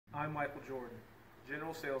I'm Michael Jordan,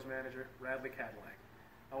 General Sales Manager, Radley Cadillac.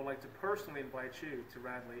 I would like to personally invite you to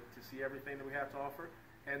Radley to see everything that we have to offer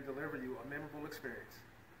and deliver you a memorable experience.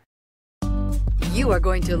 You are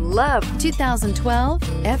going to love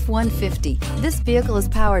 2012 F-150. This vehicle is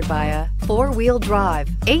powered by a 4-wheel drive,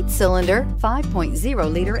 8-cylinder,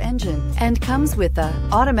 5.0-liter engine and comes with an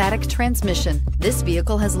automatic transmission. This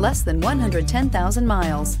vehicle has less than 110,000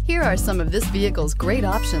 miles. Here are some of this vehicle's great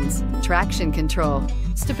options: traction control,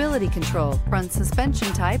 stability control, front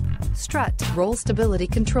suspension type, strut, roll stability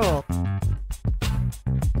control.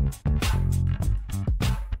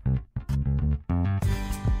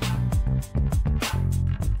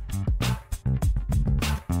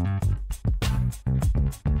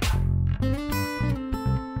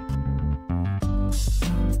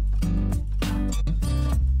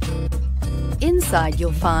 Inside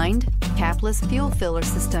you'll find capless fuel filler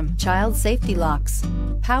system, child safety locks,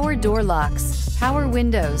 power door locks, power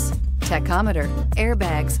windows, tachometer,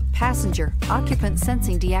 airbags, passenger, occupant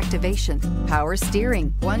sensing deactivation, power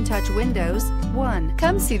steering, one-touch windows.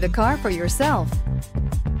 Come see the car for yourself.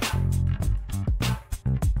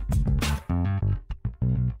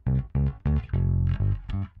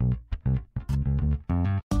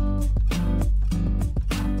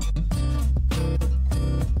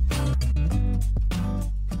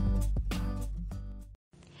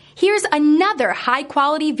 Here's another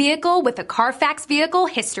high-quality vehicle with a Carfax Vehicle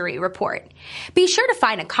History Report. Be sure to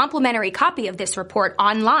find a complimentary copy of this report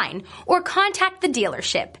online or contact the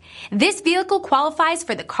dealership. This vehicle qualifies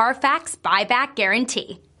for the Carfax Buyback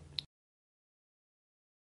Guarantee.